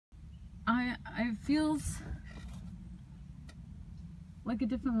it feels like a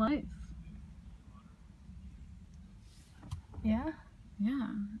different life. Yeah? Yeah,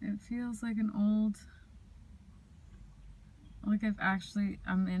 it feels like an old, like I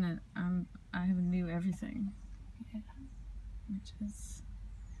have a new everything. Yeah. Which is...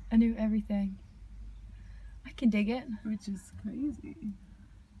 A new everything. I can dig it. Which is crazy.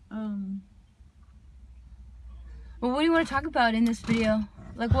 Well, what do you want to talk about in this video?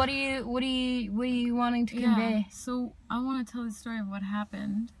 Like, what are you wanting to convey? So I want to tell the story of what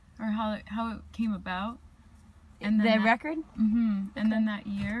happened, or how it came about, and then the record. Okay. And then that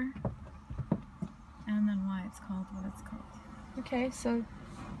year, and then why it's called what it's called. Okay, so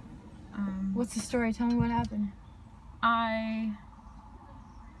what's the story? Tell me what happened. I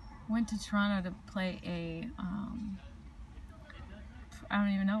went to Toronto to play a I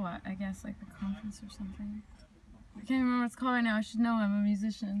don't even know what. I guess like a conference or something. I can't remember what it's called right now. I should know. I'm a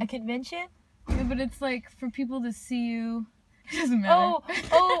musician. A convention? Yeah, but it's like for people to see you. It doesn't matter.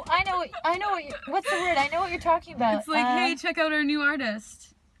 Oh, I know what what's the word? I know what you're talking about. It's like, hey, check out our new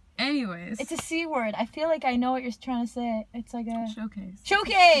artist. Anyways. It's a C word. I feel like I know what you're trying to say. It's like a... Showcase.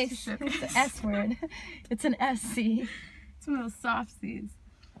 Showcase! It's a showcase. It's the S word. It's an SC. It's one of those soft C's.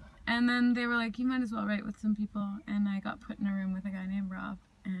 And then they were like, you might as well write with some people. And I got put in a room with a guy named Rob,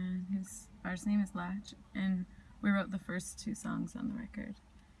 and his artist name is la+ch. And we wrote the first 2 songs on the record.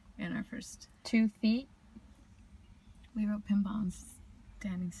 In our first... 2 feet? We wrote Pin Bombs,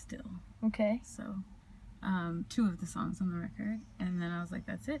 Standing Still. Okay. So, 2 of the songs on the record. And then I was like,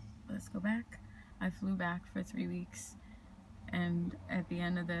 that's it. Let's go back. I flew back for 3 weeks. And at the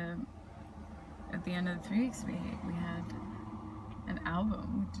end of the 3 weeks, we had an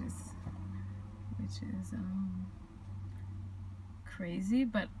album, which is crazy,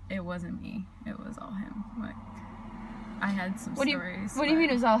 but it wasn't me. It was all him. Like, I had some stories. What do you mean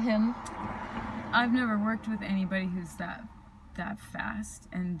it was all him? I've never worked with anybody who's that fast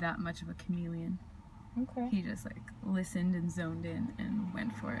and that much of a chameleon. Okay. He just like listened and zoned in and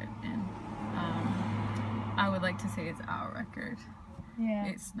went for it. And I would like to say it's our record. Yeah.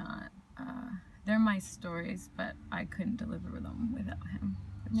 It's not. They're my stories, but I couldn't deliver them without him,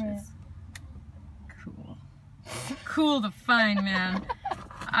 which is cool. Cool to find, man.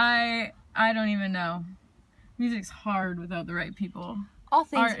 I don't even know. Music's hard without the right people. All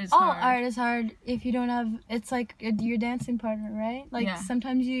art is hard. Art is hard if you don't have. It's like your dancing partner, right? Like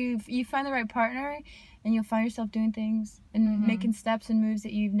sometimes you find the right partner, and you'll find yourself doing things and making steps and moves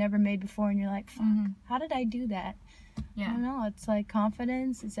that you've never made before, and you're like, fuck, how did I do that? Yeah. I don't know. It's like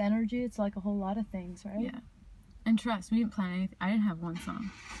confidence, it's energy, it's like a whole lot of things, right? Yeah. And trust, we didn't plan anything. I didn't have one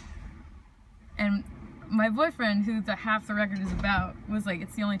song. And my boyfriend, who half the record is about, was like,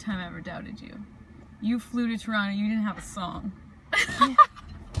 it's the only time I ever doubted you. You flew to Toronto, you didn't have a song.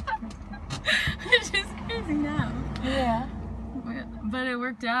 Which is crazy now. Yeah. But it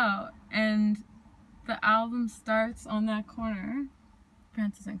worked out. And the album starts on that corner,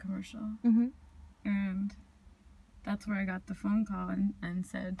 Francis and Commercial. And that's where I got the phone call and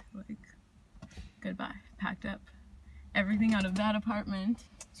said, like, goodbye. Packed up everything out of that apartment.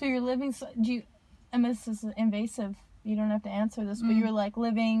 So you're living, I mean, this is invasive. You don't have to answer this, but you were like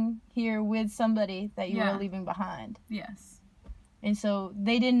living here with somebody that you were leaving behind. Yes. And so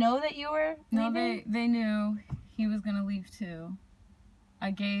they didn't know that you were leaving? No, they knew he was going to leave too. I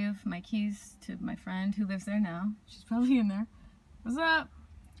gave my keys to my friend who lives there now. She's probably in there. What's up?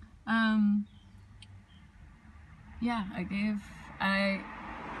 Yeah, I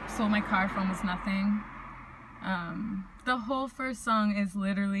sold my car for almost nothing. The whole first song is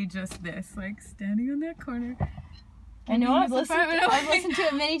literally just this, like standing on that corner. I know, I've listened to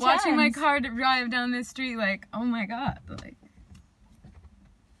it many times. Watching my car drive down this street, like, oh my god, like.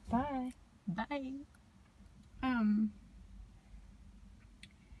 Bye. Bye.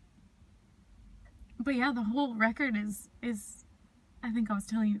 But yeah, the whole record is I think I was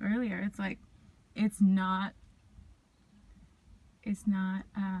telling you earlier, it's like, it's not, there's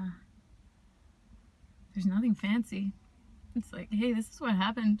nothing fancy. It's like, hey, this is what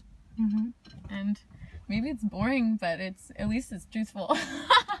happened. And maybe it's boring, but at least it's truthful.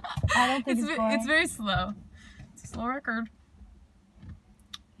 I don't think it's boring. It's very slow. It's a slow record.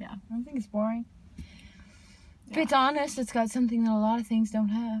 Yeah. I don't think it's boring. If it's honest, it's got something that a lot of things don't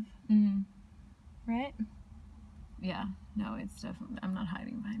have. Right? Yeah. No, it's definitely, I'm not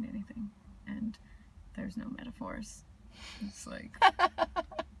hiding behind anything. And there's no metaphors. It's like,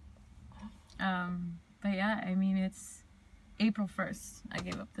 but yeah, I mean, it's April 1st, I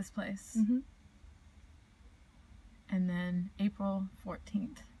gave up this place. And then April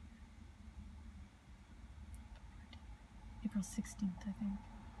 14th. April 16th, I think.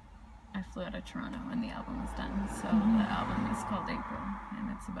 I I flew out of Toronto when the album was done. So the album is called April, and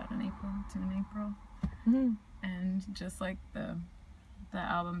it's about an April to an April. And just like the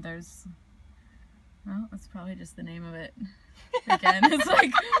album, there's, well, that's probably just the name of it. Again, it's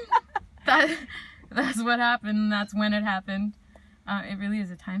like that's what happened. That's when it happened. It really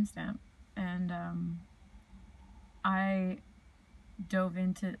is a timestamp, and I dove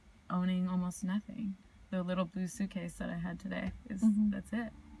into owning almost nothing. The little blue suitcase that I had today is that's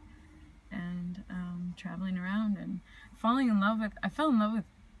it. And traveling around and falling in love with, I fell in love with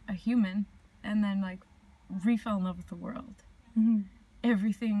a human, and then like re-fell in love with the world.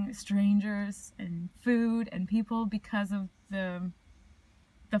 Everything, strangers and food and people, because of the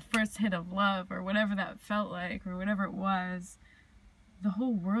first hit of love, or whatever that felt like, or whatever it was. The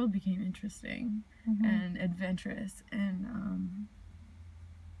whole world became interesting and adventurous, and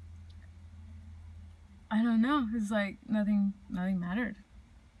I don't know, it's like nothing mattered.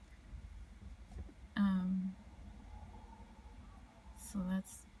 So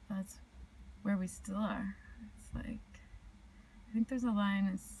that's where we still are. It's like, I think there's a line,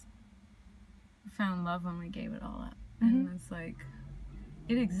 is we found love when we gave it all up. And it's like,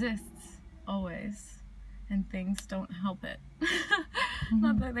 it exists always, and things don't help it.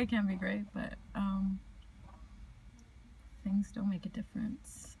 Not that they can't be great, but things don't make a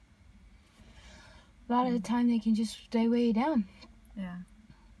difference. A lot of the time they can just stay weigh you down. Yeah.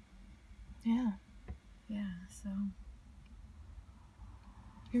 So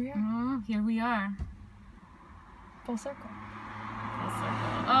here we are. Oh, here we are. Full circle. Full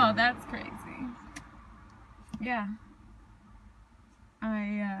circle. Oh, that's crazy. Yeah.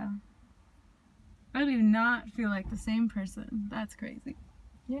 I do not feel like the same person. That's crazy.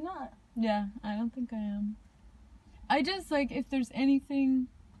 You're not. Yeah, I don't think I am. I just, like, if there's anything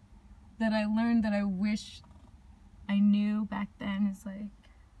that I learned that I wish I knew back then, is like,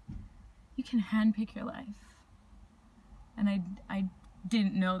 you can handpick your life. And I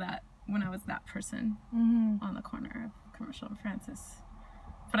didn't know that when I was that person on the corner of Commercial and Francis.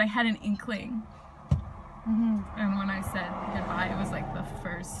 But I had an inkling. And when I said goodbye, it was like the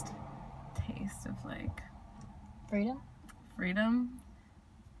first taste of like freedom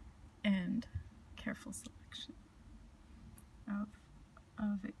and careful selection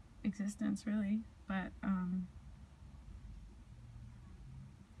of existence, really. But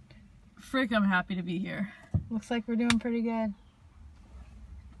frick, I'm happy to be here. Looks like we're doing pretty good.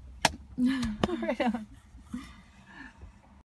 Right on.